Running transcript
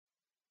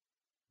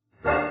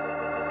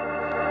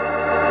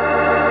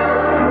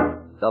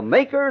the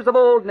makers of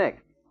Old Nick.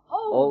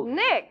 Old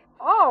Nick?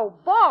 Oh,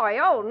 boy,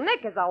 Old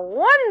Nick is a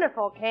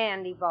wonderful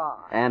candy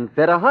bar. And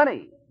Bit of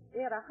Honey.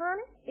 Bit of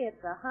honey?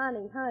 It's a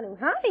honey, honey,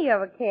 honey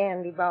of a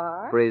candy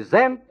bar.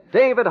 Present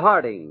David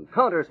Harding,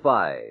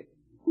 Counterspy.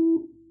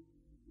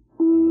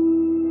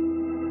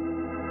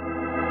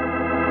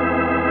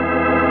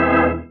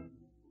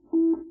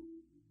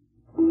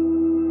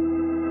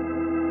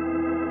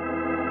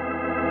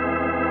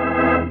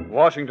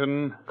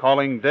 Washington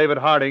calling David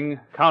Harding,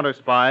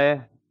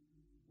 Counterspy.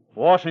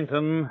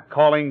 Washington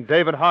calling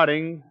David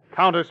Harding,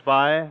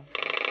 Counterspy.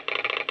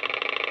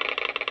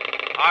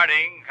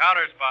 Harding,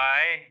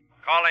 Counterspy,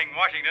 calling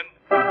Washington.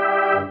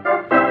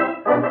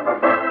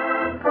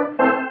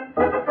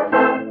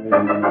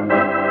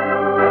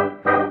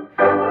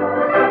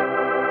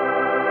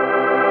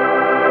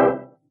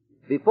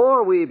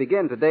 Before we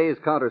begin today's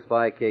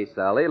Counterspy case,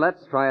 Sally,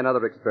 let's try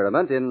another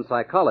experiment in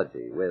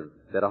psychology with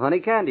Bit of Honey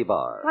Candy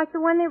Bar. Like the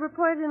one they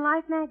reported in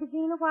Life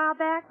magazine a while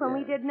back when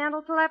we did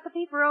mental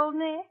telepathy for Old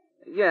Nick?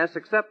 Yes,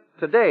 except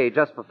today,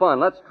 just for fun,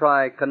 let's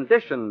try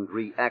conditioned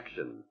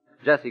reaction.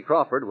 Jesse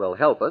Crawford will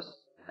help us.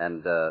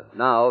 And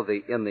now,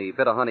 in the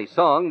Bit of Honey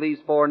song, these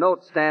 4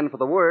 notes stand for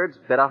the words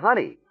Bit of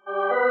Honey.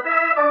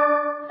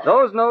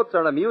 Those notes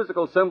are a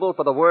musical symbol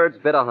for the words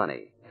Bit of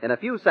Honey. In a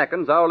few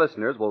seconds, our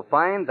listeners will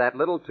find that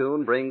little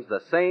tune brings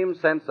the same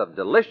sense of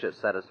delicious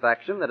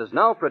satisfaction that is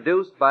now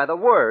produced by the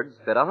words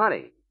Bit of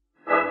Honey.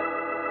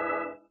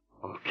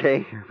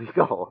 Okay, here we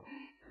go.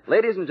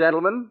 Ladies and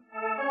gentlemen,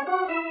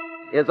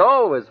 it's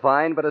always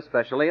fine, but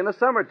especially in the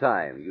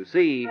summertime. You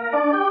see,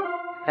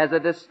 has a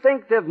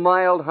distinctive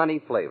mild honey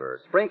flavor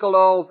sprinkled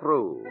all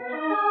through.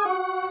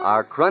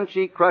 Our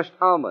crunchy crushed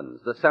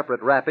almonds, the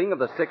separate wrapping of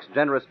the 6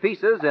 generous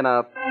pieces in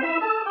a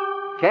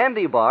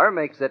candy bar,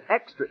 makes it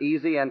extra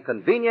easy and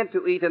convenient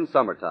to eat in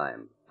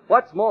summertime.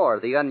 What's more,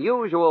 the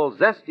unusual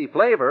zesty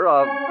flavor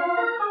of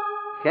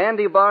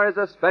candy bar is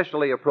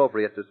especially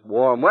appropriate to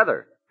warm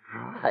weather.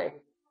 Right.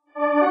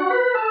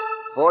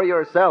 For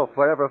yourself,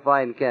 wherever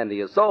fine candy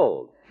is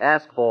sold,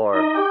 ask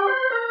for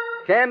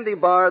Candy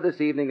Bar this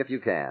evening if you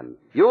can.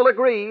 You'll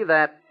agree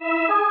that,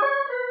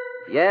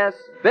 yes,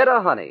 Bit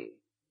of Honey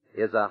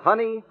is a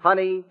honey,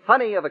 honey,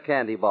 honey of a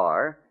candy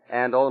bar,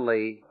 and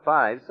only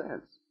 5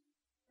 cents.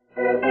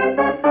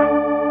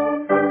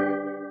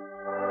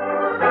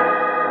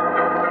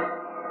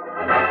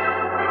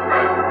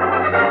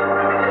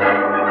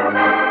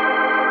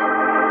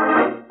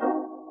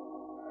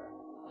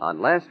 On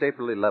last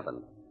April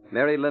 11th,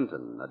 Mary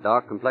Linton, a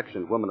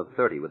dark-complexioned woman of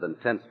 30 with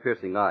intense,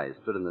 piercing eyes,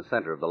 stood in the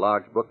center of the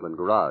large Brooklyn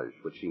garage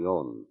which she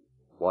owned,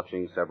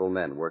 watching several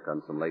men work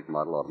on some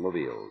late-model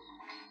automobiles.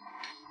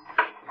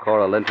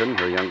 Cora Linton,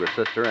 her younger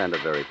sister, and a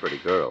very pretty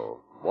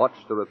girl,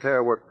 watched the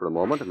repair work for a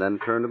moment and then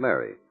turned to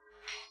Mary.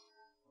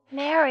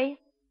 Mary?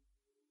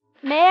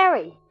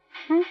 Mary?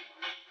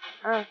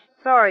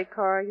 Sorry,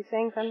 Cora. You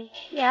saying something?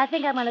 Yeah, I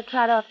think I'm going to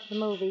trot off to the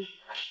movies.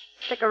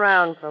 Stick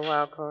around for a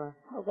while, Cora.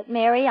 Oh, but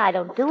Mary, I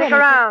don't do Stick anything.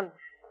 around.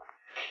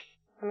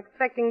 I'm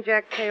expecting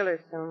Jack Taylor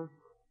soon.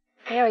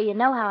 Mary, you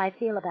know how I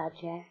feel about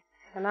Jack.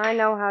 And I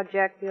know how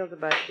Jack feels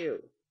about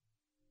you.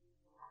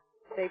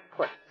 Stay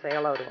put. Say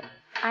hello to him.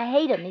 I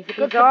hate him. He's a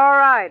good... He's all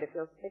right. If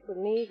he'll stick with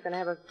me, he's going to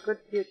have a good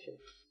future.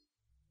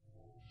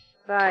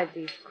 Besides,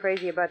 he's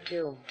crazy about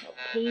you. Oh,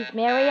 please,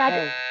 Mary,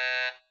 Hey.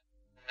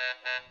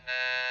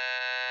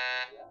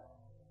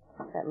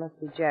 That must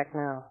be Jack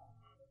now.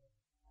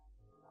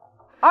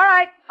 All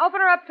right.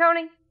 Open her up,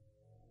 Tony.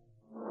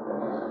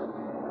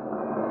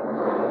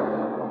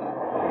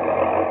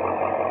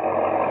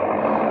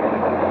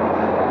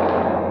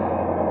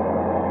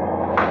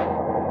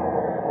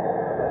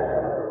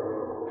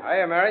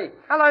 Hiya, Mary.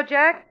 Hello,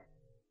 Jack.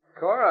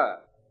 Cora.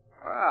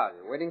 Wow,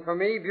 you waiting for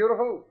me,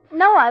 beautiful?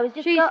 No, I was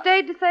just... She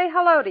stayed to say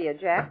hello to you,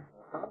 Jack.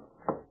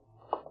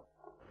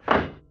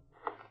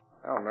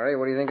 Oh, Mary,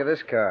 what do you think of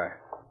this car?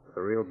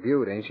 A real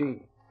beaut, ain't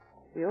she?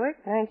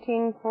 Buick,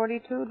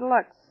 1942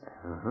 Deluxe.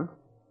 Uh-huh.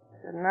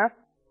 Good enough.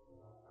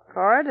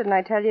 Cora, didn't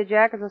I tell you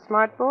Jack is a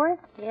smart boy?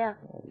 Yeah.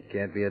 You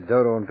can't be a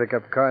dodo and pick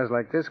up cars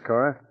like this,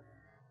 Cora.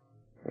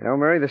 You know,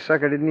 Mary, the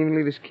sucker didn't even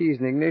leave his keys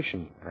in the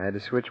ignition. I had to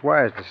switch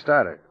wires to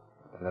start it.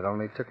 And it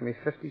only took me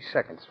 50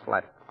 seconds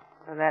flat.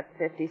 For that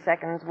 50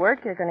 seconds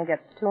work, you're going to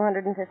get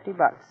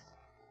 $250.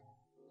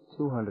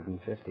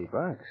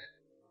 $250?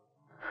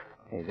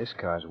 Hey, this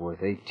car's worth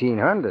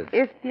 $1,800.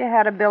 If you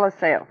had a bill of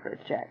sale for it,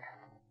 Jack.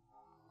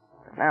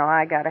 But now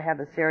I got to have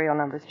the serial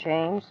numbers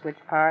changed, switch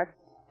parts,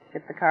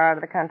 ship the car out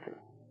of the country.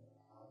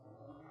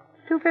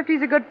 $250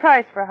 is a good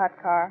price for a hot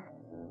car.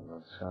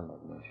 Don't sound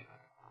like much.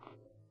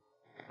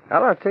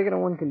 I'll take it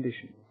on one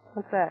condition.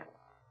 What's that?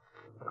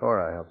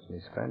 Cora helps me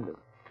spend it.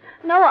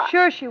 No,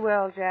 Sure she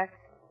will, Jack.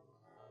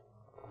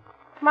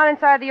 Come on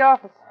inside the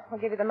office. I'll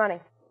give you the money.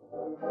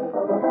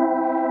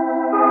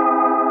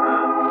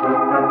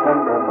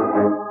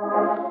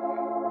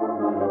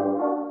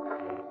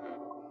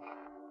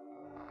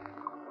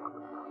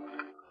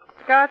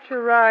 Scotch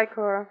or rye,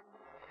 Cora?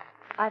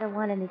 I don't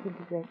want anything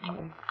to drink,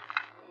 Mary.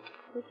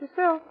 Suit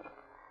yourself.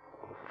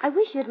 I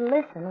wish you'd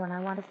listen when I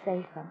want to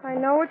say something. I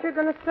know what you're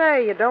going to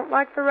say. You don't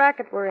like the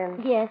racket we're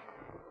in. Yes.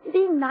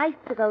 Being nice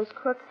to those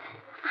crooks.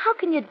 How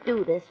can you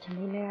do this to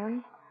me, Mary?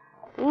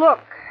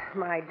 Look,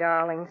 my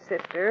darling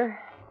sister,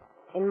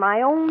 in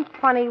my own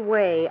funny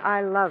way,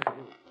 I love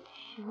you.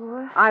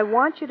 Sure. I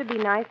want you to be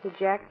nice to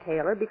Jack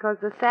Taylor because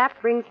the sap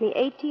brings me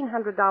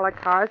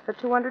 $1,800 cars for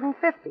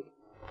 $250.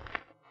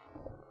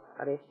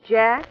 But if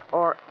Jack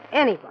or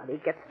anybody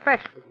gets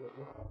fresh with you,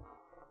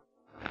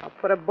 I'll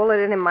put a bullet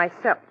in him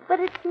myself. But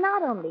it's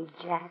not only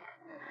Jack.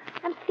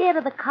 I'm scared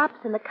of the cops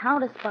and the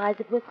counterspies.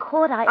 If we're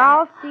caught,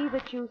 I'll see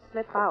that you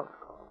slip out.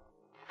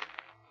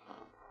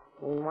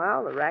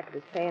 Meanwhile, the racket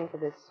is paying for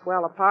this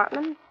swell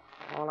apartment,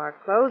 all our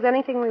clothes,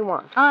 anything we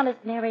want.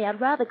 Honest, Mary,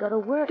 I'd rather go to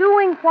work.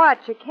 Doing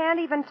what? You can't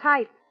even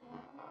type.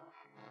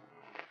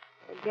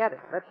 Forget it.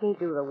 Let me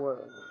do the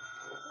work.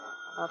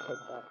 I'll take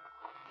that.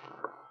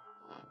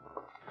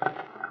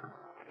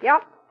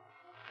 Yep.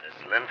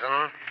 Miss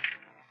Linton?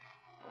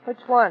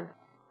 Which one?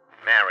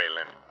 Mary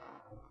Linton.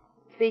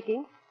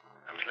 Speaking.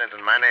 Miss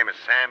Linton, my name is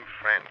Sam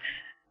French.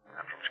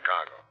 I'm from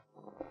Chicago.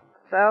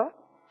 So?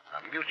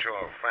 A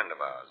mutual friend of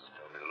ours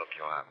told me to look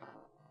you up.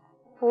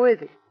 Who is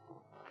he?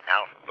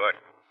 Alf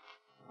Burton.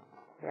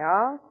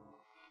 Yeah?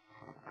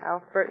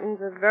 Alf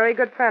Burton's a very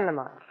good friend of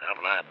mine. Alf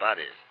and I are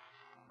buddies.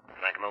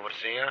 Can I come over to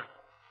see you?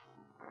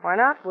 Why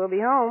not? We'll be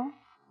home.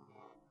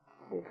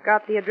 You've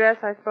got the address,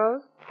 I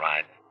suppose?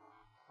 Right.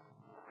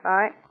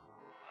 Bye.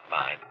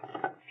 Bye.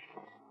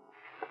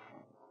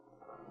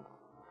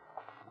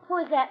 Who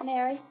is that,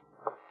 Mary?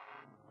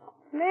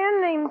 A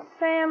man named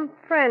Sam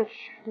French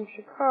from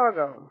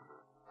Chicago.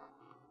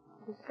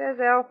 He says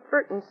Alf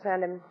Burton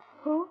sent him.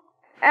 Who?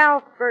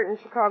 Alf Burton,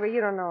 Chicago. You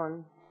don't know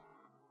him.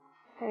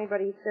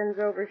 Anybody he sends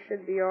over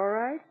should be all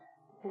right,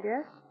 I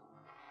guess.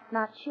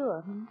 Not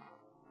sure.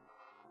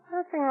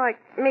 Nothing like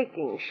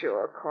making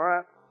sure,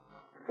 Cora.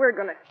 We're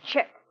going to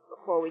check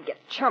before we get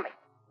chummy.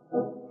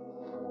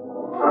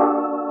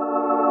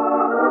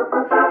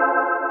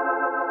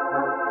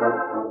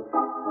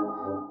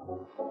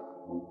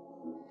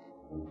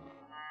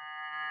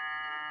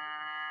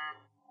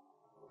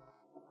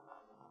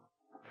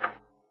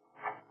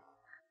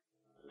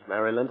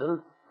 Mary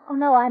Linton? Oh,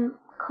 no, I'm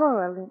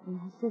Cora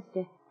Linton, his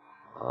sister.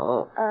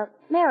 Oh,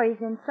 Mary's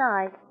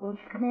inside. Won't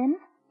you come in?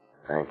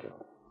 thank you.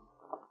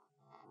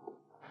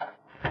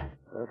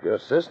 Well, if your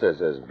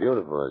sister's as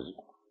beautiful as...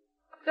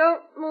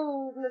 Don't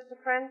move, Mr.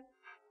 French.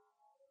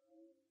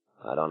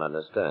 I don't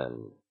understand.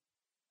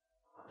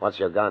 What's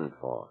your gun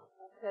for?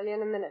 I'll tell you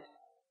in a minute.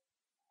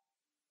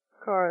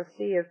 Cora,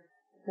 see if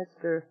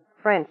Mr.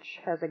 French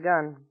has a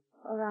gun.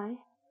 All right.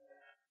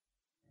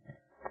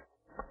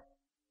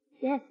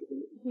 Yes,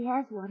 he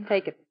has one.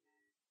 Take it.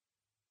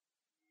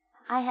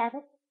 I have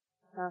it.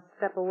 Now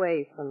step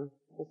away from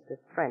Mr.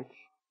 French.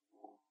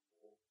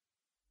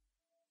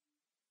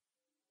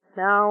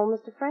 Now,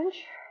 Mr. French,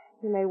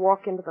 you may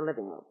walk into the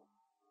living room.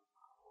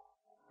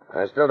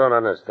 I still don't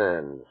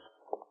understand.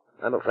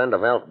 I'm a friend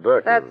of Alf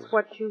Burton's. That's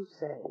what you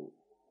say,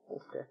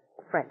 Mr.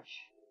 French.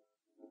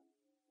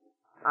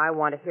 I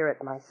want to hear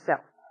it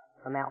myself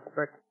from Alf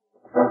Burton.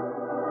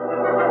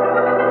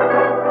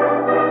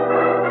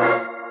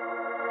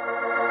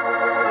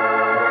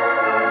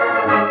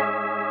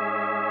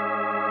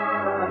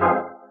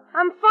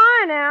 I'm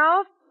fine,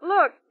 Alf.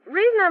 Look, the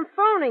reason I'm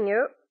phoning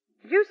you,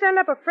 did you send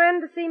up a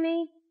friend to see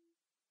me?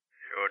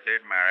 Sure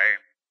did, Mary.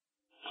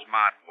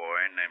 Smart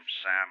boy named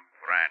Sam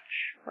French.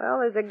 Well,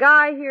 there's a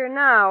guy here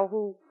now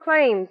who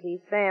claims he's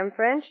Sam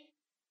French.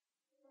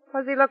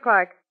 What does he look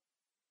like?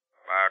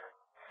 About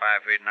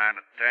 5 feet 9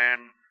 to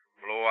 10,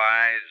 blue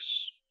eyes,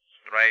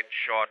 straight,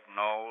 short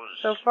nose.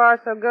 So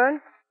far, so good?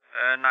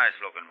 A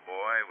nice-looking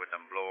boy with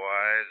them blue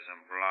eyes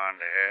and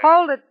blonde hair.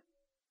 Hold it.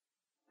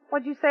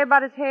 What'd you say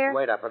about his hair?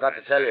 Wait, I forgot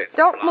to tell you.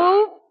 Don't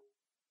move.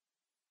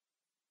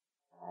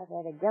 Try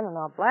that again and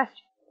I'll blast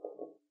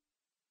you.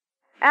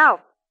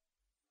 Alf,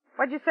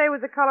 what'd you say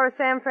was the color of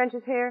Sam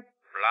French's hair?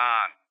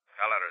 Blonde,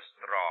 color of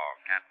straw,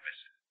 can't miss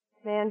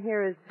it. Man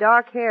here is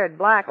dark-haired,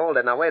 black. Hold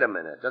it. Now, wait a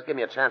minute. Just give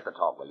me a chance to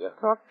talk, will you?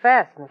 Talk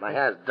fast, Mr. My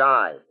hair's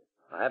dyed.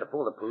 I had to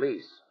fool the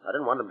police. I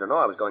didn't want them to know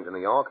I was going to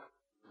New York.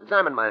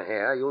 Examine my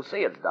hair. You'll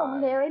see it's Oh,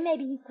 dyed. Mary,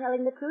 maybe he's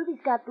telling the truth.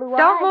 He's got blue eyes.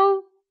 Don't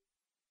move.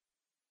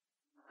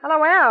 Hello,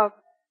 Alf.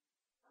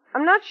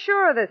 I'm not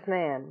sure of this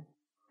man.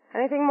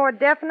 Anything more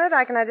definite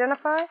I can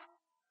identify?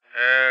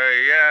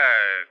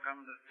 Yeah, come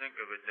to think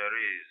of it, there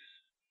is.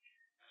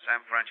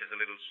 Sam French has a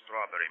little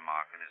strawberry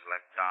mark in his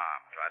left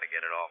arm. Try to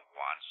get it off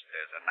once.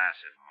 There's an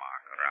acid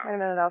mark around. Wait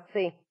a minute, I'll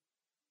see.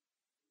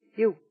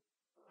 You,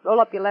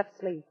 roll up your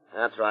left sleeve.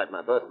 That's right,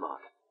 my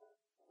birthmark.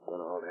 I'm going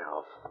to hold it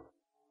off.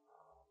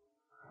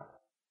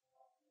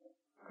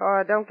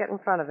 Cora, don't get in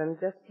front of him.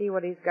 Just see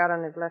what he's got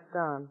on his left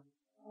arm.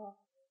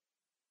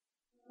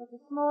 There's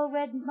a small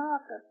red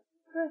mark, a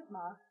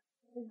birthmark.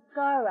 There's a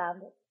scar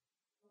around it.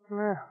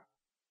 Well,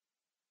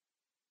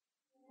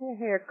 your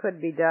hair could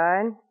be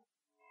dyed.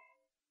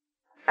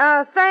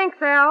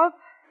 Thanks, Alf.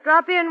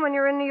 Drop in when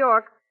you're in New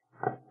York.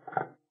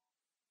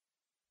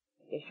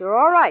 Guess you're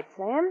all right,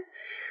 Sam.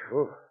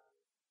 Whew.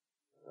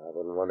 That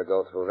Wouldn't want to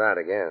go through that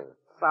again.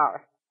 Sorry.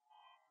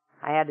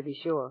 I had to be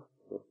sure.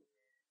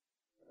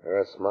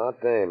 You're a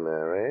smart dame,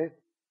 Mary.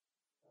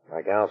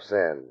 Like Alf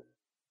said.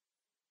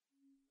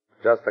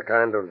 Just the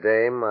kind of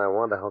dame I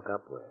want to hook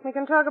up with. We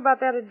can talk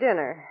about that at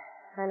dinner.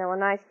 I know a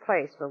nice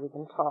place where we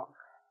can talk.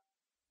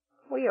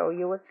 We owe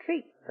you a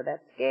treat for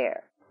that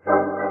scare.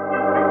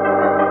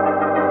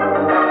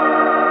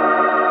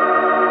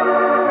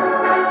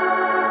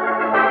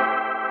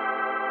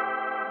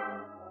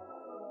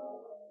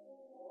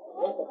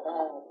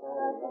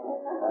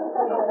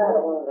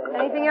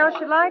 Anything else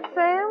you'd like,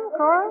 Sam?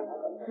 Cora?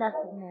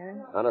 Nothing, Mary.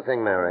 Not a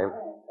thing, Mary.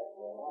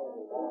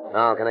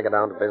 Now, can I get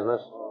down to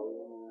business?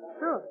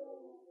 Sure.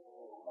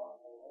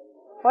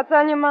 What's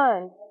on your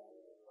mind?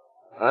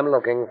 I'm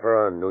looking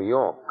for a New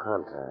York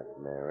contact,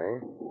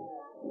 Mary.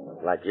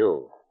 Like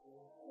you.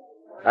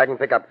 I can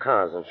pick up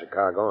cars in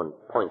Chicago and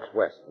points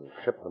west and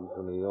ship them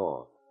to New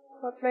York.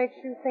 What makes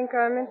you think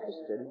I'm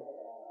interested?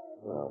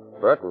 Well,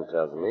 Burton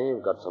tells me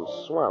you've got some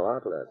swell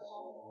outlets.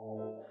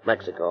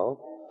 Mexico,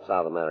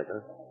 South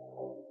America.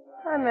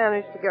 I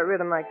managed to get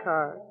rid of my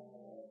cars.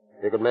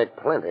 You could make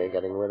plenty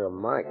getting rid of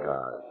my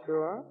cars.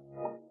 Sure.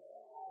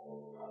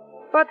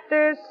 But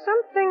there's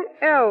something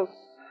else.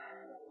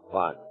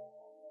 What?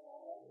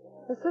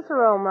 The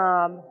Cicero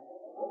mob.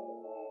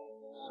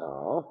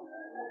 So?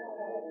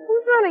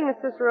 Who's running the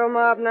Cicero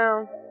mob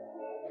now?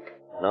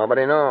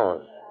 Nobody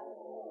knows.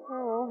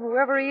 Oh,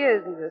 whoever he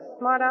is, he's a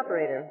smart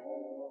operator.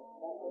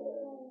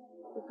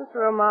 The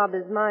Cicero mob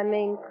is my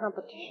main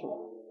competition.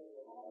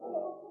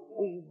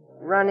 We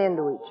run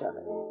into each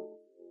other.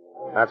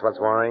 That's what's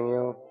worrying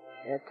you?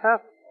 They're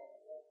tough.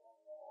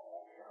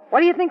 What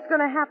do you think's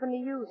going to happen to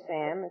you,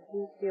 Sam, if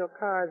you steal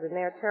cars in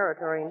their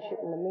territory and ship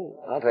them to me?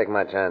 I'll take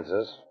my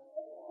chances.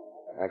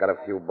 I got a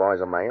few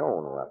boys of my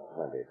own who are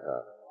plenty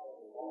tough.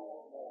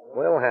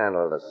 We'll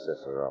handle the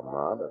Cicero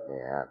mob if we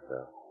have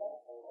to.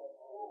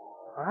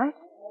 All right.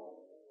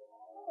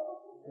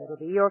 It'll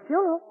be your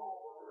funeral.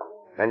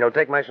 And you'll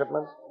take my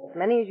shipments? As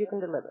many as you can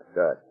deliver.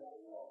 Good.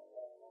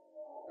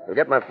 You'll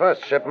get my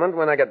first shipment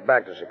when I get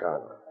back to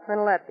Chicago.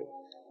 When'll that be?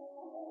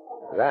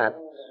 That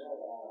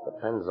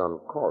depends on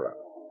Cora.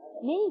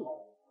 Me?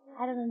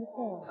 I don't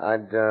understand.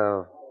 I'd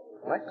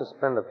like to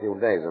spend a few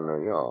days in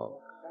New York.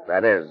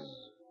 That is,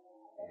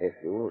 if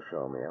you'll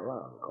show me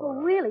around, Oh,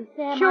 Cora. really,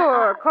 Sam?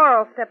 Sure, Cora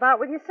will step out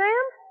with you,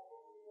 Sam.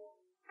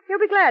 He'll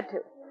be glad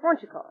to.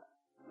 Won't you, Cora?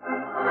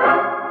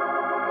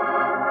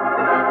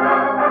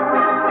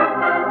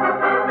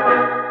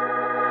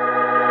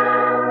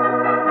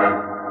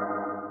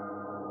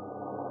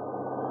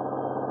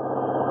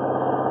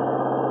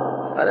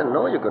 I didn't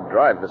know you could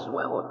drive this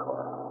well,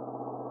 Cora.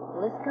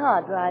 Well, this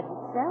car drives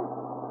itself.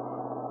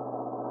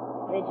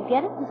 Where'd you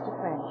get it, Mr.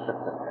 French?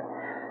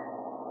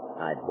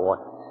 I bought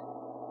it.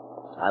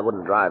 I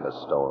wouldn't drive a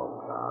stolen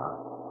car.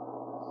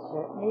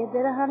 Certainly a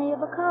bit of honey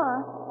of a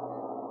car.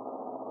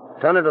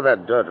 Turn into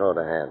that dirt road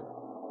ahead.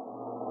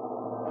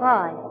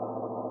 Why?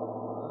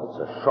 It's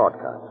a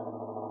shortcut.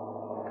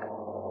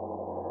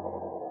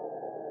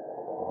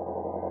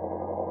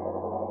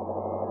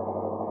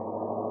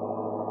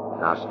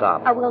 Now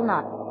stop. I will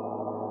not.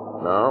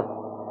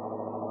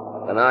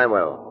 No? Then I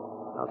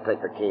will. I'll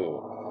take the key.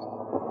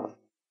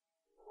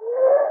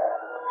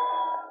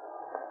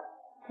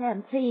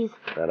 Sam, please.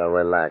 Better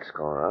relax,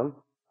 Cora.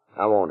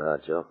 I won't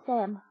hurt you.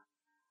 Sam,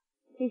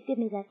 please give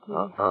me that key.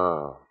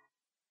 Uh-uh.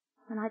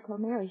 When I tell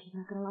Mary, she's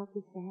not going to like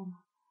this, Sam.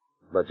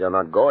 But you're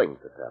not going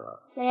to tell her.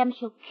 Sam,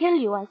 she'll kill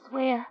you, I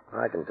swear.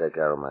 I can take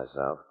care of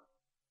myself.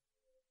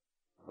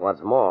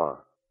 What's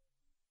more,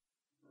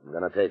 I'm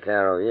going to take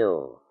care of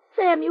you.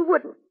 Sam, you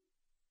wouldn't.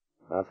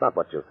 That's not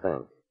what you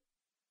think.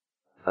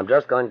 I'm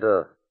just going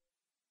to,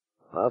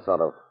 well,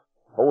 sort of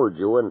hold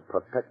you in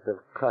protective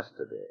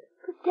custody.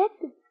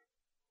 Protected?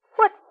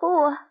 What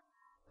for?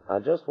 I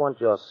just want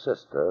your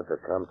sister to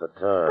come to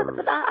terms.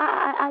 But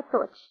I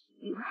thought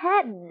you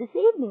had this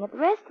evening at the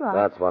restaurant.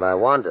 That's what I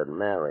wanted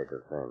Mary to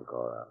think,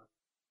 Cora.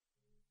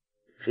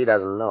 She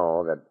doesn't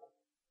know that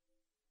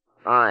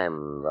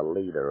I'm the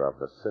leader of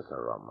the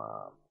Cicero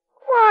mob.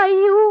 Why,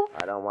 you...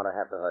 I don't want to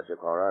have to hurt you,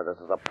 Cora. This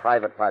is a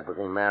private fight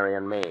between Mary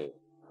and me.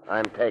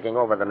 I'm taking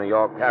over the New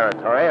York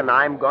territory, and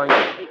I'm going to...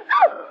 Oh,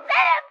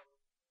 Sam!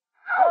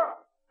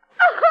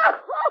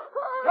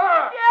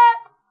 Oh, Jack!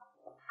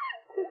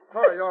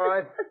 Cora, you all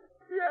right?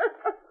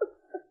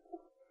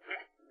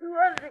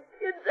 One of the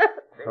kids up.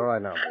 It's all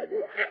right now,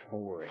 baby.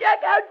 Don't worry. Jack,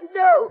 how'd you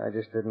know? I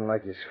just didn't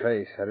like his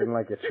face. I didn't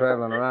like you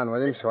traveling around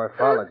with him, so I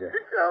followed you.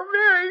 It's all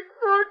Mary's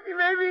fault. She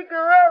made me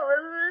go out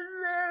with her. It's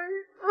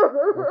Mary's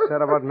fault. What's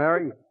that about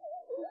Mary?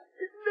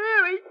 It's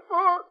Mary's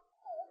fault.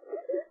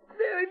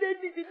 Mary made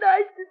me be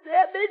nice to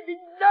Sam, made me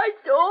nice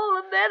to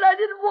all the men I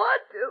didn't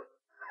want to.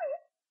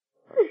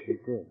 She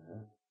did,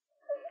 huh?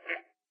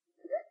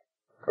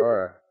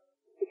 Cora,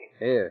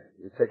 here,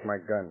 you take my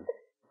gun.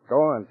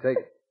 Go on, take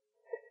it.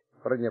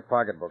 Put it in your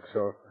pocketbook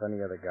so if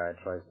any other guy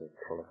tries to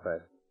pull a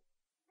fast.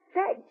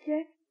 Thanks,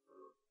 Jack.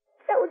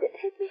 Now would you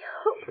take me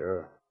home?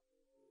 Sure.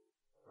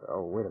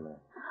 Oh, wait a minute.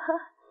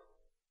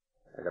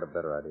 I got a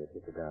better idea.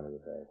 Take it down to your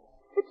bag.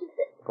 But you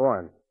said... Go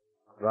on.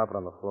 Drop it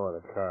on the floor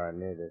of the car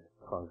near this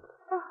punk.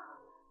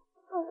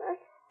 All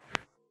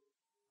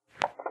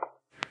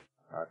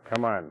right.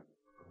 Come on.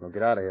 We'll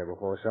get out of here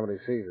before somebody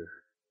sees us.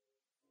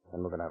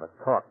 And we're going to have a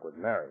talk with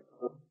Mary.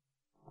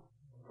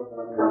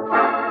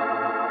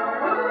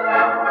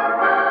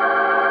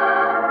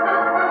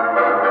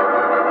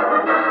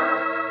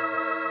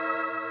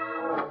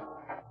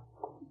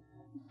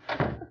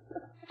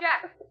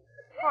 Jack.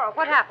 Cora,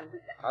 what happened?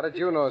 How did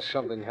you know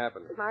something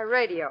happened? My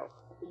radio.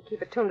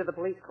 Keep it tuned to the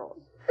police calls.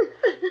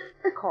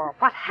 Cora,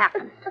 what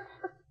happened?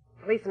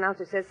 The police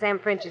announcer says Sam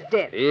French is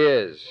dead. He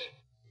is.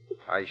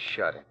 I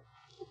shot him.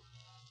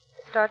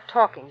 Start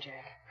talking,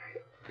 Jack.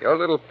 Your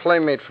little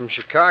playmate from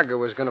Chicago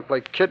was going to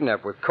play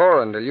kidnap with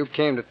Cora until you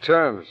came to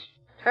terms.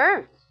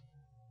 Terms?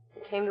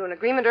 We came to an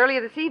agreement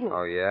earlier this evening.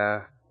 Oh,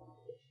 yeah?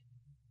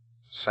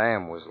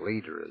 Sam was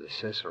leader of the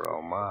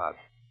Cicero mob.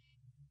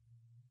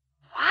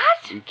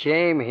 What? He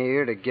came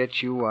here to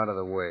get you out of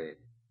the way.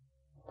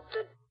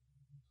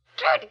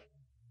 Dirty.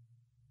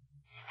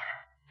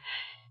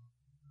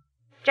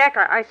 Jack,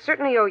 I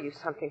certainly owe you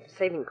something for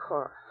saving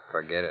Cora.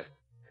 Forget it.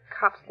 The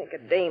cops think a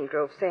dame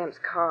drove Sam's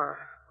car.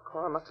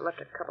 Cora must have left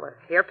a couple of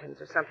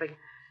hairpins or something.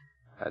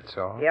 That's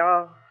all?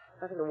 Yeah,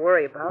 nothing to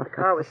worry about. The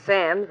car was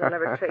Sam's. I'll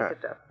never trace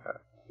it to...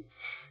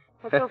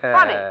 What's so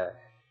funny?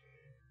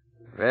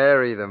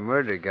 Mary, the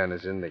murder gun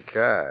is in the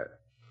car.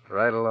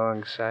 Right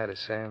alongside of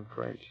Sam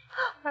French.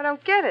 I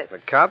don't get it. The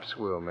cops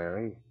will,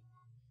 Mary.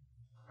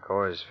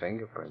 Cora's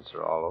fingerprints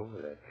are all over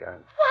that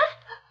gun. What?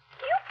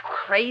 You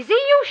crazy?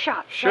 You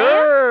shot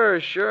Sam?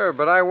 Sure.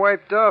 But I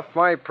wiped off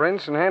my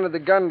prints and handed the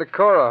gun to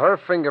Cora. Her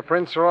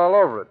fingerprints are all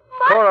over it.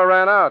 What? Cora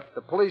ran out.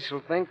 The police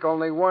will think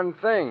only one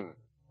thing.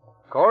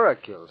 Cora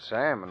killed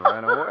Sam and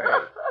ran away.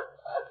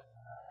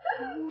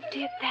 You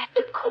did that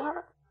to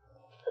Cora?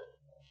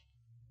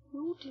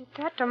 You did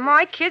that to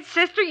my kid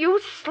sister, you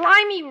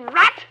slimy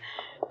rat!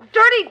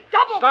 Dirty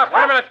double... Stop,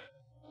 wait a minute!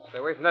 Stay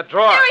away from that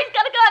drawer. Mary's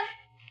got a gun!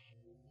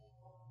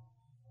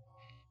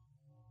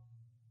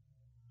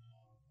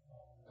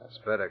 That's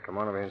better. Come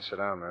on over here and sit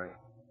down, Mary.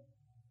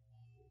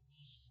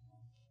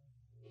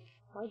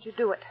 Why'd you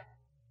do it?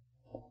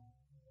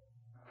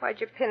 Why'd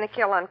you pin the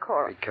kill on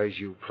Cora? Because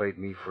you played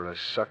me for a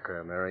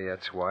sucker, Mary.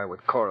 That's why,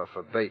 with Cora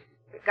for bait.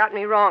 You got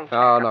me wrong, Jack.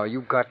 Oh, no,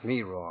 you got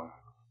me wrong.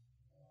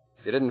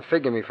 You didn't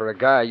figure me for a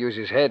guy who uses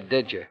his head,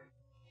 did you?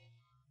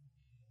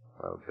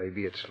 Well,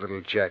 baby, it's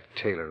little Jack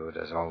Taylor who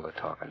does all the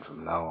talking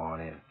from now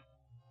on in.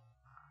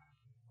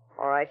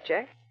 All right,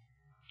 Jack.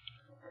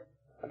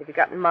 What have you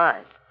got in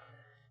mind?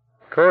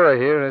 Cora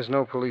here has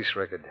no police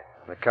record.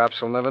 The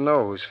cops will never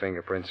know whose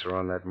fingerprints are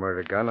on that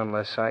murder gun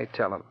unless I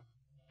tell them.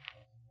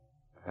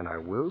 And I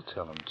will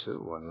tell them,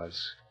 too,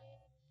 unless...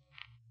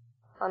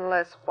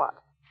 Unless what?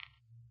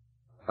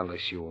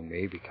 Unless you and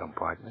me become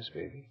partners,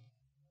 baby.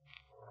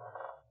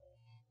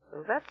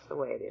 Well, that's the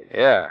way it is.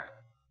 Yeah.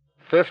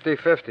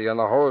 50-50 on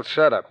the whole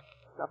setup.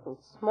 Nothing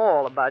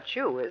small about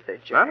you, is there,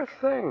 Jack? Not a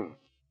thing.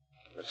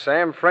 With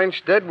Sam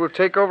French dead, we'll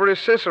take over his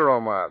Cicero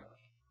mob.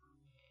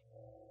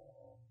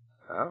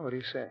 Well, what do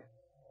you say?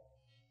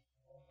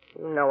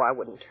 You know I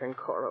wouldn't turn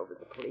Cora over to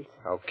the police.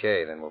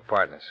 Okay, then we're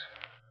partners.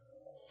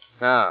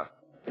 Now,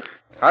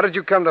 how did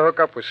you come to hook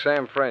up with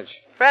Sam French?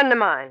 Friend of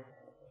mine.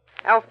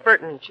 Alf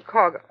Burton in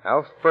Chicago.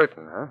 Alf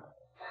Burton, huh?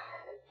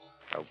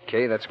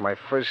 Okay, that's my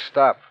first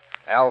stop.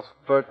 Alf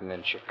Burton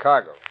in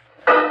Chicago.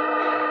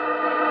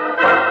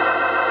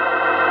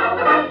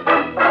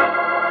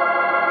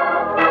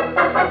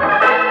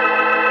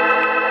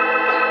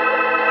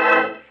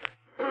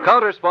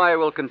 Counterspy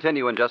will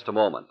continue in just a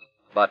moment.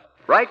 But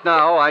right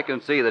now, I can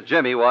see that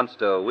Jimmy wants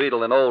to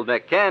wheedle an old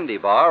Nick candy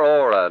bar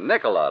or a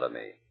nickel out of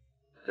me.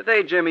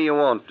 Today, Jimmy, you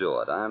won't do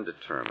it. I'm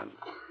determined.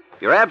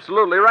 You're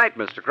absolutely right,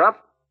 Mr.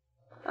 Krupp.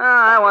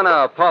 I want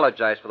to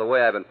apologize for the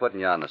way I've been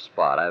putting you on the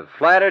spot. I've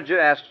flattered you,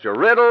 asked you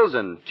riddles,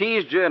 and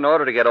teased you in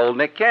order to get old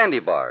Nick candy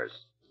bars.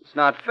 It's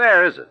not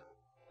fair, is it?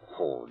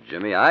 Oh,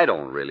 Jimmy, I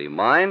don't really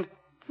mind.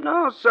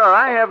 No, sir,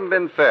 I haven't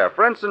been fair.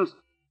 For instance,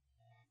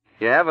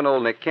 you have an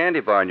old Nick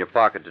candy bar in your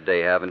pocket today,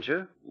 haven't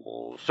you?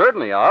 Well,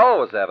 certainly, I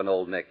always have an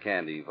old Nick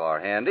candy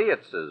bar handy.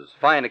 It's as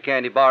fine a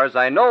candy bar as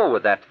I know,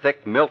 with that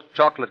thick milk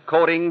chocolate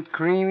coating.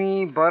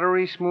 Creamy,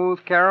 buttery,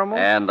 smooth caramel?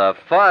 And the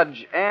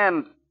fudge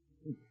and...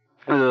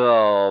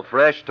 Oh,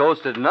 fresh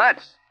toasted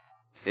nuts.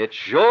 It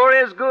sure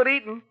is good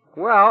eating.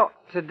 Well,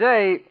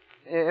 today,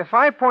 if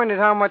I pointed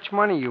how much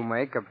money you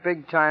make, a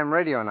big-time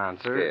radio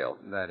announcer... Scale.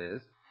 That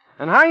is.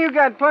 And how you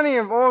got plenty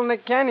of old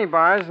Nick candy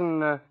bars,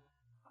 and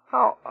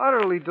how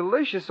utterly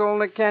delicious old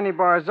Nick candy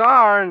bars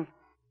are, and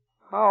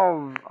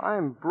how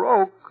I'm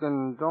broke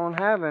and don't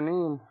have any,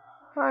 and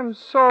I'm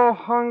so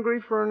hungry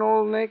for an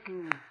old Nick.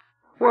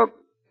 Well,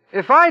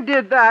 if I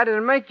did that,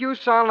 it'd make you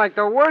sound like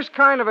the worst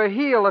kind of a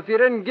heel if you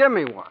didn't give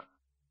me one.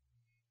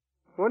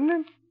 Wouldn't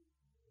it?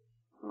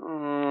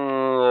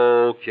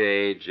 Oh,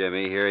 okay,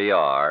 Jimmy, here you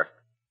are.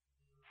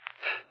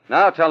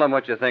 Now tell him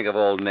what you think of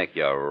old Nick,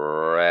 you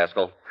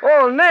rascal.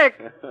 Old Nick?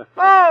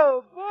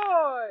 Oh,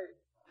 boy!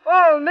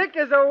 Old Old Nick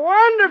is a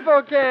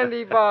wonderful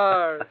candy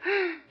bar.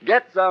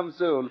 Get some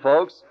soon,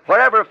 folks,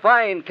 wherever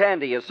fine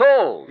candy is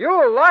sold.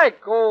 You'll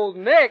like Old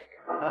Nick.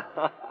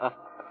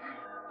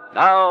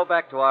 Now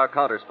back to our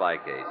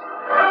Counterspy case.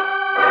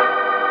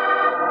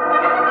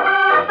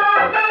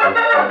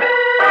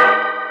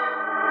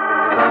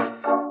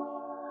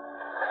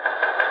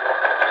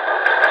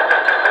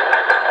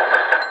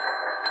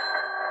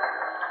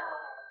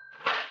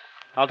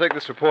 I'll take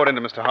this report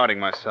into Mr. Harding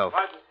myself.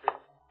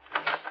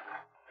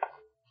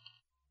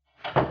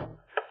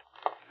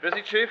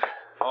 Busy, Chief?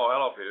 Oh,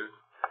 hello, Peter.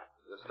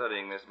 Just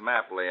studying this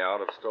map layout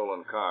of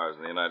stolen cars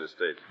in the United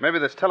States. Maybe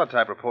this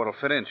teletype report will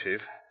fit in,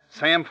 Chief.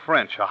 Sam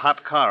French, a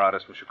hot car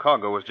artist from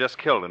Chicago, was just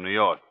killed in New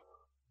York.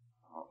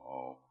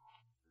 Uh-oh.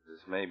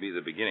 This may be the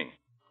beginning.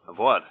 Of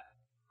what?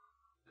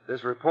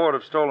 This report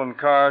of stolen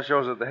cars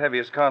shows that the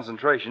heaviest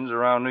concentrations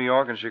are around New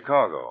York and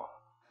Chicago.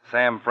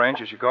 Sam French,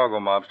 a Chicago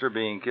mobster,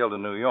 being killed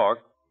in New York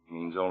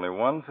means only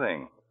one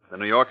thing. The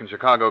New York and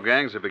Chicago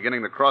gangs are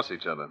beginning to cross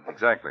each other.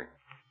 Exactly.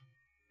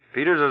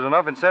 Peters, there's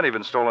enough incentive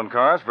in stolen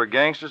cars for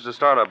gangsters to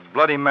start a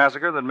bloody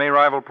massacre that may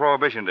rival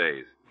Prohibition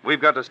days.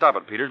 We've got to stop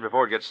it, Peters,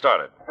 before it gets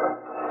started.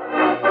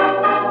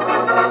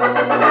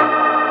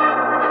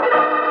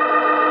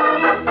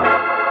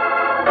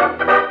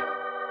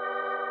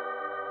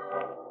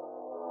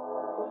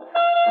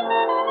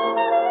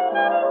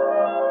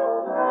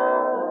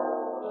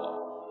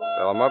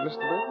 Tell him up, Mr.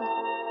 Burton?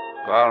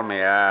 Call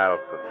me Alf.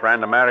 A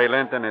friend of Mary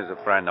Linton is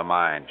a friend of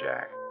mine,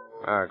 Jack.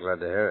 Ah, glad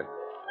to hear it.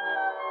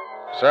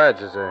 Besides,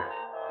 there's a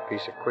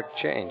piece of quick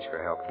change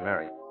for helping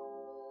Mary.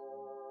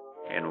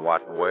 In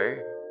what way?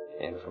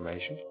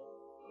 Information.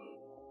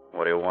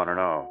 What do you want to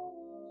know?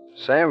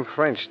 Sam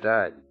French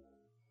died.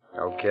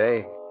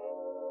 Okay.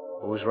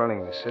 Who's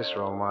running the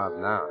Cicero mob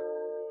now?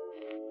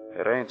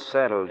 It ain't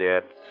settled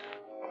yet.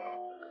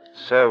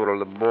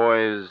 Several of the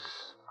boys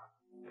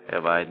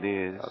have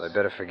ideas. Well, they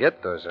better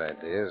forget those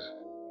ideas.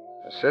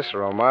 The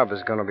Cicero mob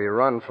is going to be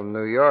run from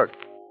New York.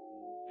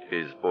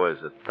 These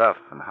boys are tough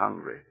and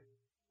hungry.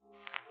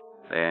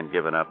 They ain't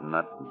giving up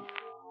nothing.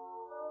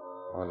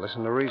 Well,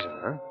 listen to reason,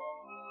 huh?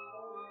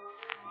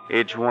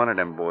 Each one of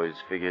them boys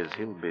figures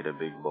he'll be the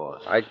big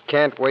boss. I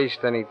can't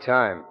waste any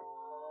time.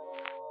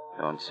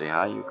 Don't see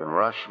how you can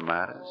rush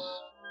matters.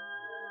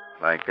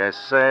 Like I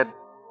said,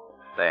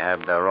 they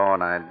have their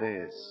own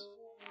ideas.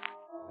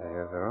 They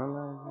have their own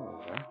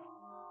ideas,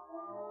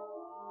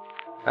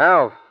 huh?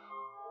 Alf,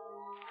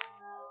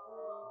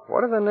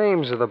 what are the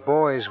names of the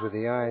boys with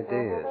the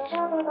ideas?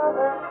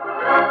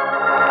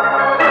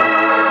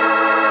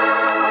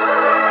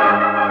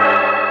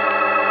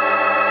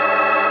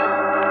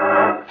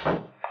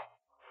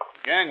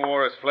 Gang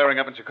war is flaring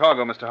up in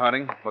Chicago, Mr.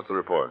 Harding. What's the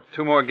report?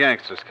 2 more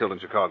gangsters killed in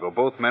Chicago.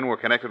 Both men were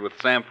connected with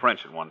Sam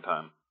French at one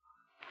time.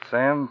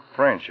 Sam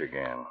French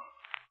again.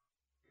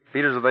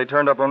 Peters, have they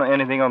turned up on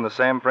anything on the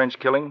Sam French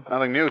killing?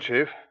 Nothing new,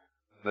 Chief.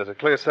 There's a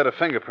clear set of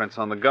fingerprints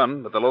on the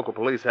gun, but the local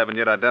police haven't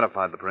yet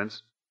identified the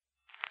prints.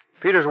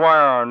 Peters, wire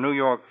our New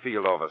York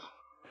field office.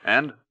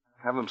 And?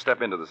 Have them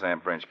step into the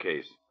Sam French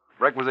case.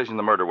 Requisition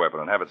the murder weapon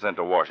and have it sent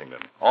to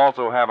Washington.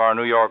 Also have our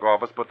New York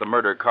office put the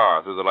murder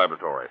car through the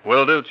laboratory.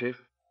 Will do, Chief.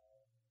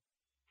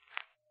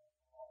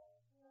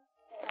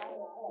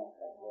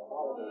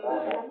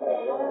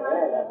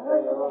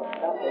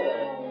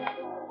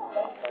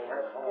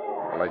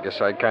 Well, I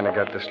guess I kind of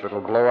got this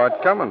little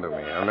blowout coming to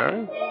me, huh,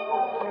 Mary?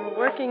 You're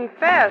working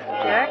fast,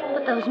 Jack.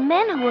 But those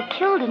men who were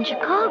killed in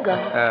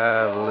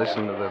Chicago.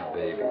 Listen to the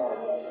baby.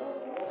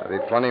 There'll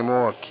be plenty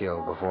more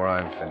killed before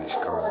I'm finished,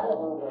 Cora.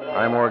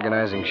 I'm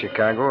organizing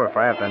Chicago if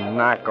I have to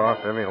knock off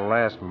every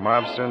last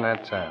mobster in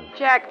that town.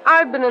 Jack,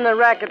 I've been in the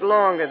racket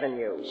longer than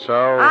you.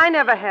 So? I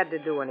never had to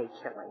do any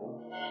killing.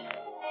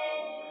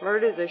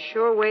 Murder's a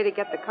sure way to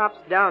get the cops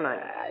down on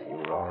you. You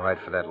were all right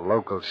for that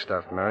local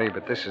stuff, Mary,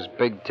 but this is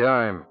big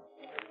time.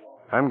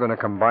 I'm going to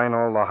combine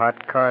all the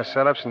hot car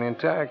setups in the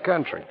entire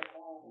country.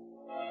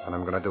 And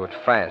I'm going to do it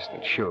fast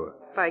and sure.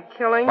 By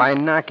killing? By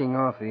knocking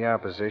off the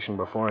opposition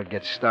before it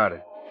gets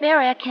started.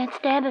 Mary, I can't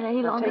stand it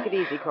any longer. Take it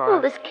easy, Cora.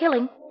 All this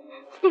killing.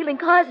 Stealing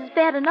cars is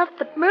bad enough,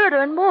 but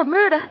murder and more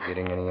murder. You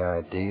getting any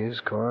ideas,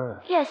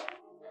 Cora? Yes,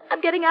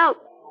 I'm getting out.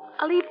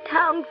 I'll leave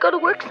town, go to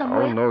work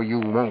somewhere. Oh, no, you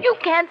won't. You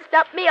can't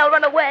stop me. I'll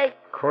run away.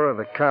 Cora,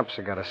 the cops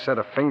have got a set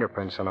of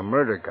fingerprints on a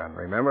murder gun,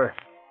 remember?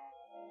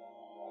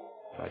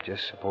 Now,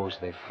 just suppose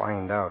they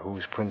find out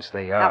whose prints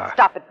they are. Now,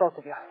 stop it, both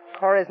of you.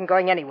 Cora isn't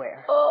going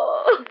anywhere.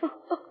 Oh.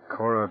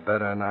 Cora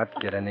better not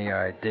get any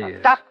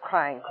ideas. Now, stop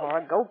crying,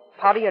 Cora. Go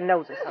powder your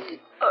nose or something.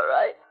 All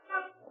right.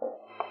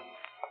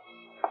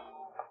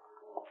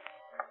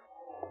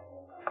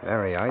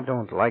 Mary, I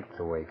don't like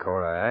the way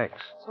Cora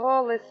acts. It's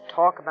all this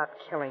talk about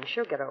killing.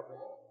 She'll get over it.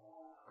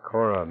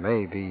 Cora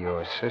may be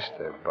your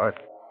sister, but...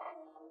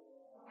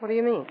 What do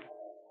you mean?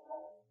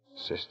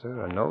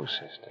 Sister or no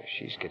sister,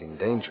 she's getting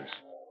dangerous.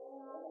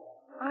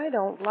 I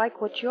don't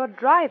like what you're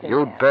driving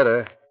You'd at.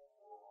 better.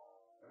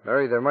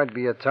 Mary, there might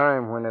be a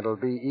time when it'll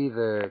be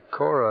either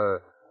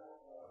Cora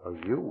or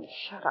you.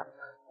 Shut up.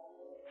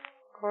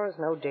 Cora's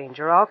no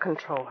danger. I'll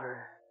control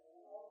her.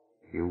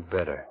 You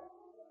better.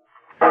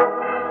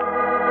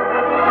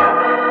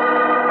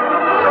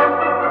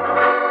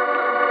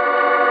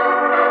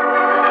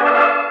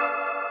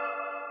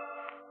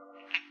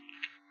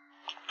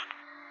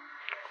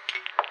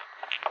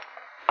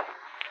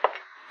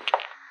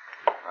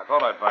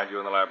 you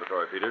in the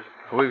laboratory, Peters?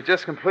 We've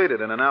just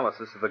completed an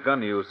analysis of the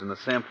gun used in the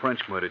Sam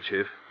French murder,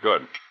 Chief.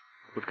 Good.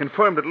 We've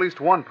confirmed at least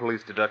one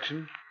police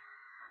deduction.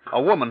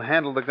 A woman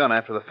handled the gun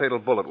after the fatal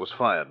bullet was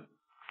fired.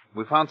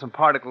 We found some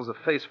particles of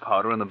face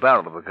powder in the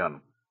barrel of the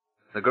gun.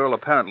 The girl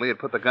apparently had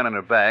put the gun in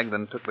her bag,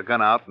 then took the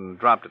gun out and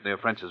dropped it near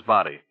French's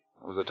body.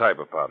 What was the type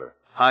of powder?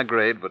 High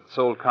grade, but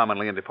sold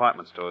commonly in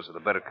department stores of the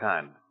better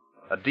kind.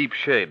 A deep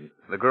shade.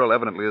 The girl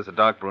evidently is a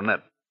dark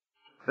brunette.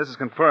 This is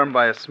confirmed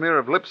by a smear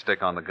of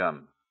lipstick on the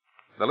gun.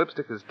 The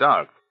lipstick is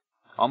dark,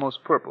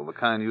 almost purple, the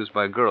kind used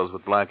by girls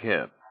with black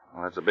hair.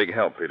 Well, that's a big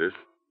help, Peters.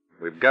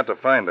 We've got to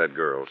find that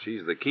girl.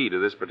 She's the key to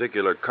this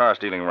particular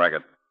car-stealing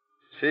racket.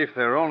 Chief,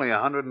 there are only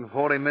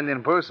 140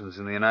 million persons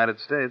in the United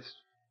States.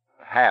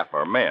 Half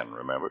are men,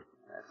 remember?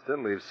 That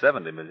still leaves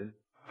 70 million.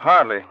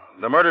 Hardly.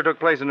 The murder took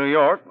place in New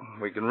York.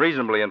 We can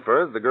reasonably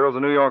infer that the girl's a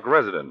New York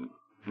resident.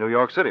 New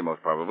York City,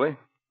 most probably.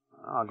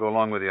 I'll go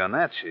along with you on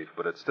that, Chief,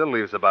 but it still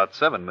leaves about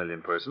 7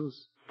 million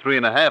persons.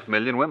 3.5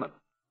 million women.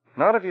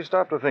 Not if you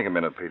stop to think a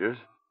minute, Peters.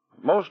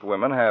 Most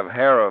women have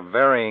hair of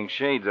varying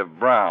shades of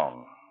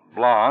brown.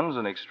 Blondes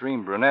and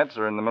extreme brunettes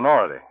are in the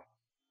minority.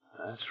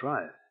 That's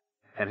right.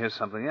 And here's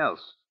something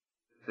else.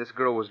 This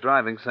girl was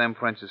driving Sam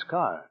French's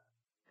car.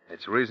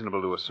 It's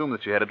reasonable to assume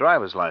that she had a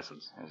driver's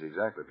license. Yes,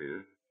 exactly,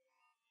 Peters.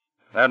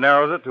 That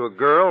narrows it to a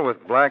girl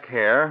with black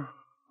hair,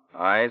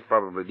 eyes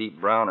probably deep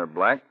brown or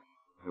black,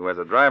 who has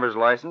a driver's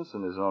license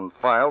and is on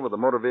file with the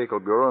Motor Vehicle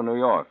Bureau in New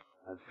York.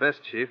 At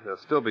best, Chief, there'll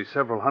still be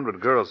several hundred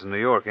girls in New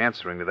York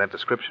answering to that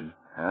description.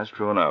 That's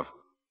true enough.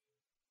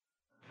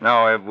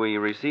 Now, have we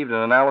received an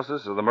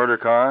analysis of the murder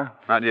car?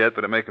 Not yet,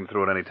 but it may come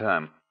through at any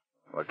time.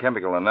 Well, a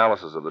chemical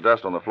analysis of the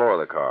dust on the floor of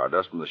the car,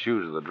 dust from the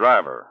shoes of the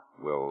driver,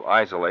 will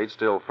isolate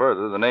still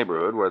further the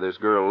neighborhood where this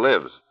girl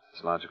lives.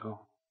 It's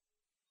logical.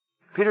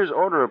 Peters,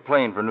 order a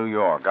plane for New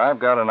York. I've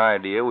got an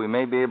idea we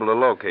may be able to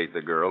locate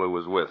the girl who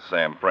was with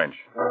Sam French.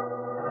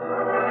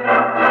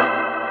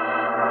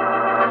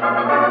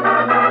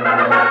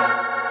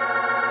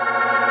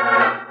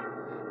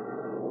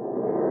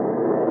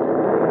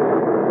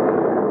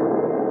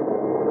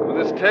 With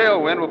this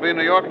tailwind, we'll be in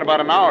New York in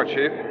about an hour,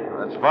 Chief.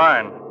 That's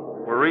fine.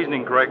 If we're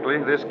reasoning correctly,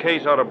 this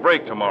case ought to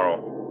break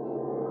tomorrow.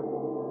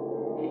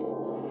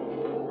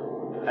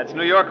 That's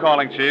New York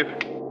calling, Chief.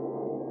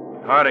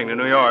 Harding to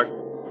New York.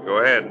 Go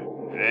ahead.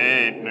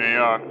 8, New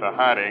York to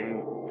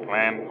Harding.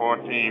 Plan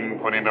 14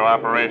 put into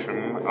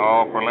operation.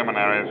 All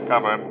preliminaries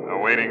covered.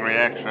 Awaiting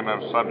reaction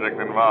of subject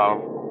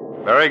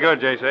involved. Very good,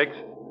 J6.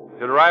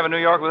 Should arrive in New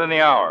York within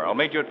the hour. I'll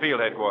meet you at field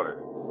headquarters.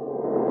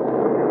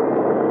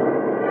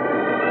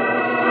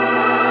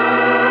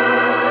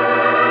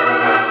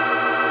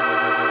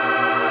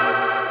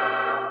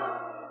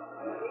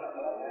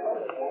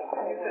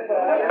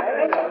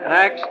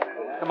 Next.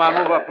 Come on,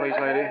 move up, please,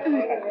 lady.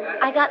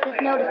 I got this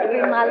notice to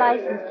bring my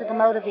license to the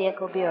Motor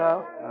Vehicle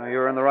Bureau.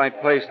 You're in the right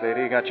place,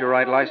 lady. You got your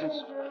right license?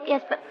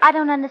 Yes, but I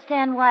don't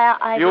understand why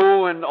I...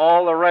 You and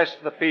all the rest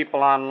of the people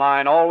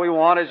online, all we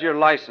want is your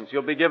license.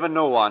 You'll be given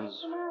new ones.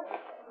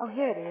 Oh,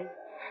 here it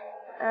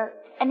is.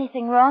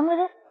 Anything wrong with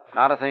it?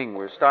 Not a thing.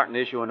 We're starting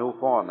to issue a new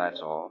form,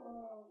 that's all.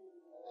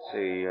 Let's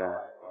see,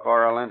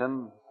 Cora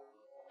Linton,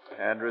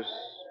 address,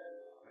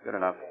 good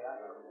enough.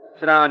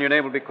 Sit down. Your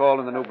name will be called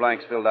and the new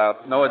blanks filled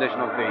out. No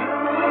additional fee.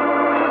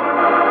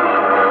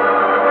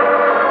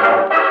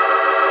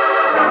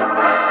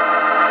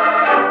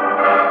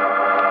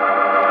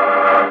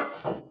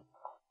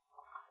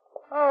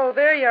 Oh,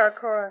 there you are,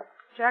 Cora.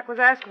 Jack was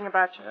asking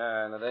about you.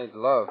 Yeah, and it ain't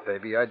love,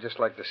 baby. I'd just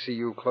like to see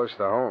you close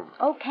to home.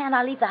 Oh, can't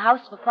I leave the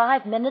house for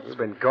 5 minutes? You've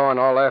been gone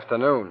all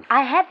afternoon.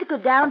 I had to go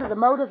down to the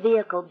Motor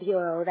Vehicle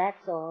Bureau,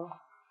 that's all.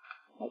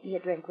 Make me a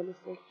drink, will you,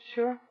 sis?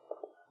 Sure.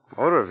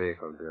 Motor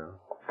Vehicle Bureau?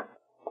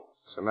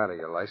 What's the matter?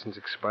 Your license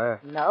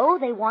expired? No,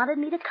 they wanted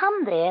me to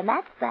come there, and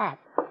that's that.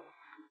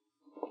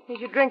 Here's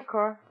your drink,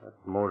 Cora. That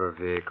motor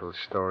vehicle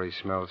story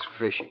smells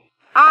fishy.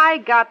 I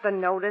got the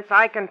notice.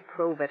 I can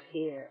prove it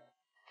here.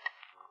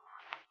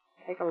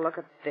 Take a look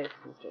at this,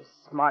 Mr.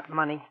 Smart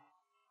Money.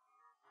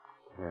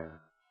 Yeah.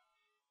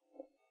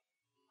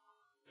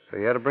 So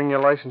you had to bring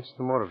your license to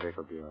the Motor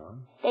Vehicle Bureau, huh?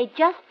 They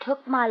just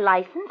took my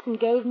license and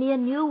gave me a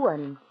new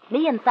one.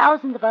 Me and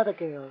thousands of other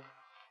girls.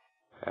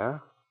 Yeah?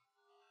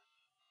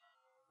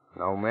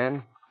 No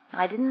men?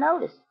 I didn't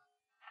notice.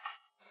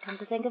 Come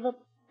to think of it,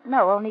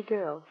 no, only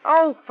girls.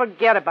 Oh,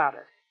 forget about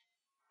it.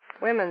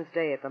 Women's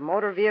Day at the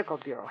Motor Vehicle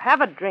Bureau.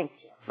 Have a drink.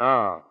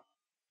 No.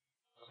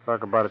 Let's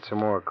talk about it some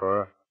more,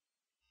 Cora.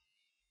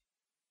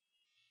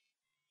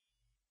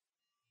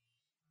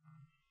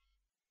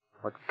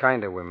 What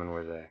kind of women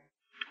were they?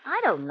 I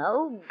don't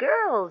know.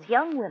 Girls,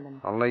 young women.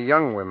 Only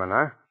young women,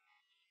 huh?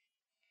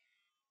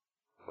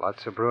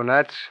 Lots of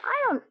brunettes?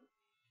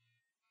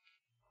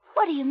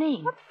 What do you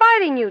mean? What's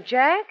biting you,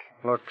 Jack?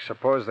 Look,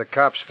 suppose the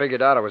cops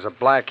figured out it was a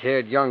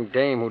black-haired young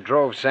dame who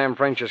drove Sam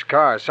French's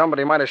car.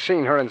 Somebody might have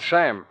seen her and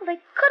Sam. Well, they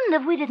couldn't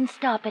have. We didn't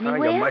stop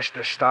anywhere. Oh, you must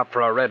have stopped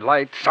for a red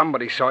light.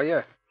 Somebody saw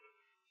you.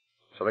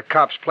 So the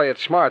cops play it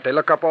smart. They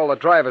look up all the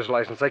driver's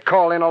license. They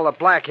call in all the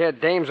black-haired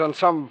dames on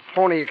some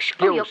phony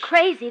excuse. Oh, you're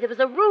crazy. There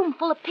was a room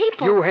full of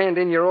people. You hand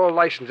in your old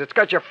license. It's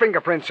got your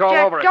fingerprints all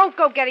Jack, over it. don't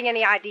go getting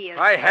any ideas.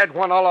 I had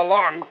one all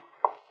along.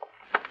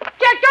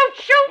 Jack, don't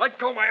shoot! Let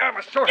go of my arm.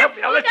 So help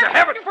me. I'll let you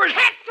have it first.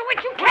 You can't do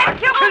it. You can't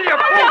kill Kill him. you, No,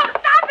 fool.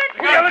 stop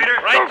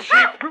it. Right,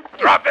 Chief.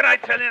 Drop it, I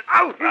tell you.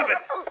 Out. Drop it.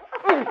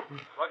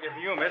 Lucky for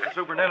you, miss. The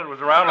superintendent was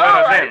around and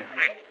let us in.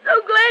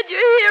 So glad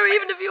you're here,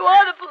 even if you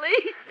are the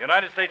police.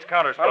 United States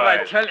Counterspy. What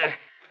did I tell you?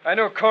 I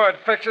knew Cora'd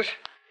fix us.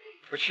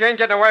 But she ain't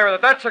getting away with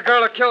it. That's the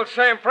girl who killed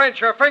Sam French.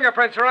 Her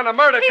fingerprints are on the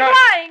murder He's count.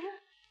 lying.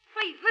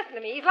 Please, listen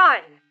to me. He's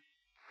lying.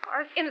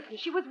 Cara's innocent.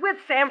 She was with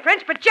Sam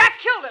French, but Jack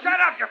killed him. Shut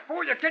up, you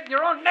fool. You're getting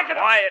your own naked.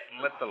 Quiet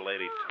and let the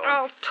lady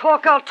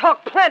talk. I'll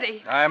talk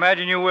plenty. I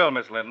imagine you will,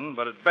 Miss Linton,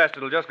 but at best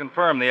it'll just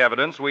confirm the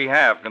evidence we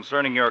have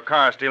concerning your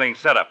car stealing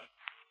setup.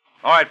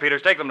 All right,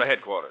 Peters, take them to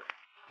headquarters.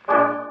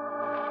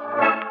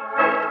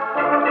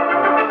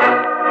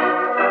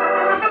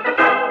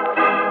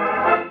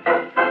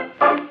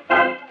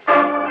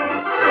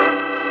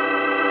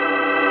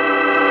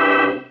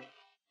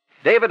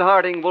 David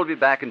Harding will be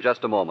back in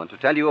just a moment to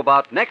tell you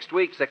about next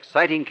week's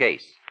exciting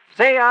case.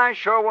 Say, I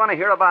sure want to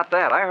hear about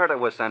that. I heard it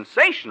was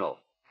sensational.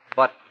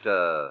 But,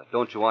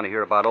 don't you want to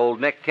hear about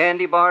Old Nick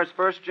candy bars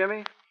first,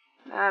 Jimmy?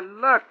 Now,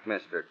 look,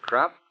 Mr.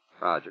 Krupp.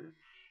 Roger.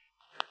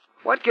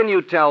 What can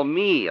you tell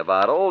me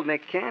about Old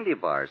Nick candy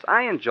bars?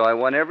 I enjoy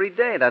one every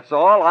day. That's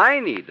all I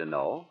need to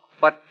know.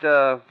 But,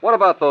 what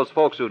about those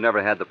folks who've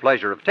never had the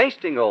pleasure of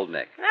tasting Old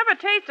Nick? Never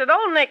tasted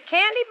Old Nick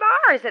candy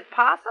bar? Is it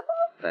possible?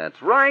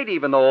 That's right.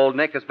 Even though Old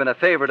Nick has been a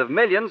favorite of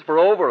millions for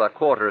over a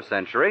quarter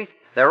century,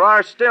 there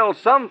are still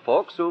some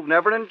folks who've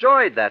never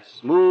enjoyed that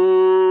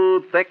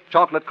smooth, thick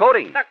chocolate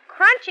coating. The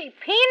crunchy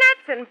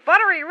peanuts and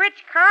buttery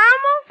rich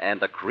caramel? And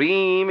the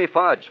creamy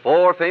fudge.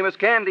 4 famous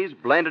candies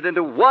blended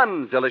into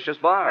one delicious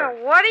bar.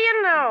 Well, what do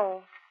you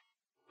know?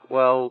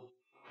 Well,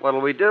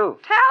 what'll we do?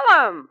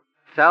 Tell him.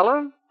 Tell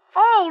him?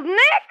 Old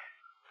Nick?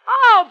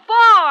 Oh,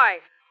 boy.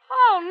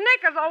 Old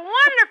Nick is a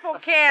wonderful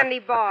candy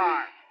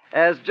bar.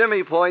 As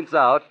Jimmy points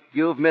out,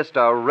 you've missed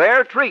a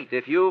rare treat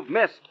if you've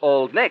missed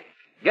Old Nick.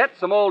 Get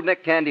some Old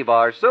Nick candy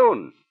bars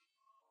soon.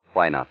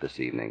 Why not this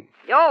evening?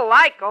 You'll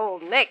like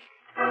Old Nick.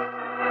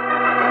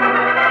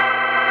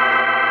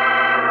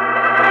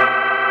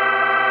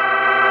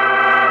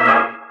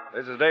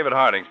 This is David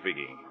Harding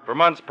speaking. For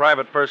months,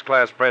 Private First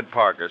Class Fred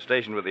Parker,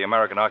 stationed with the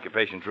American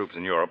occupation troops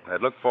in Europe,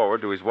 had looked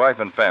forward to his wife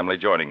and family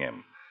joining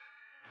him.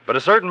 But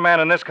a certain man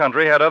in this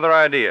country had other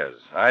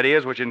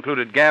ideas which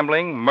included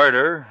gambling,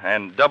 murder,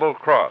 and double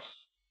cross.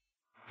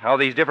 How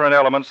these different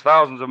elements,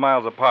 thousands of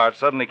miles apart,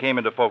 suddenly came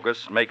into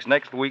focus makes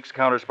next week's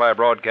Counterspy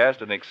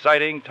broadcast an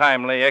exciting,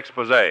 timely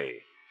expose. I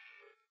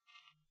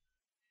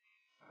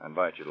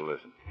invite you to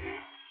listen.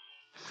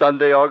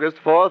 Sunday, August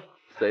 4th,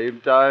 same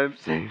time,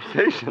 same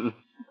station.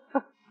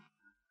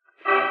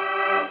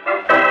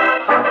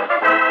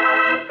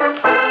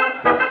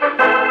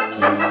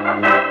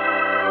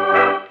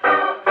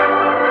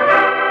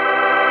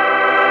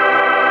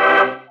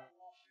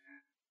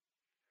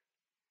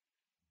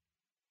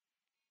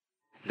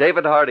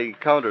 David Harding,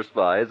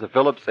 Counterspy, is a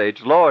Phillips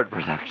H. Lord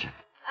production.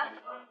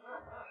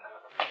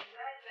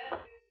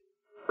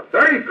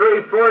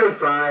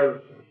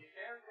 3345.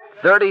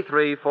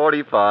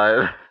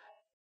 3345.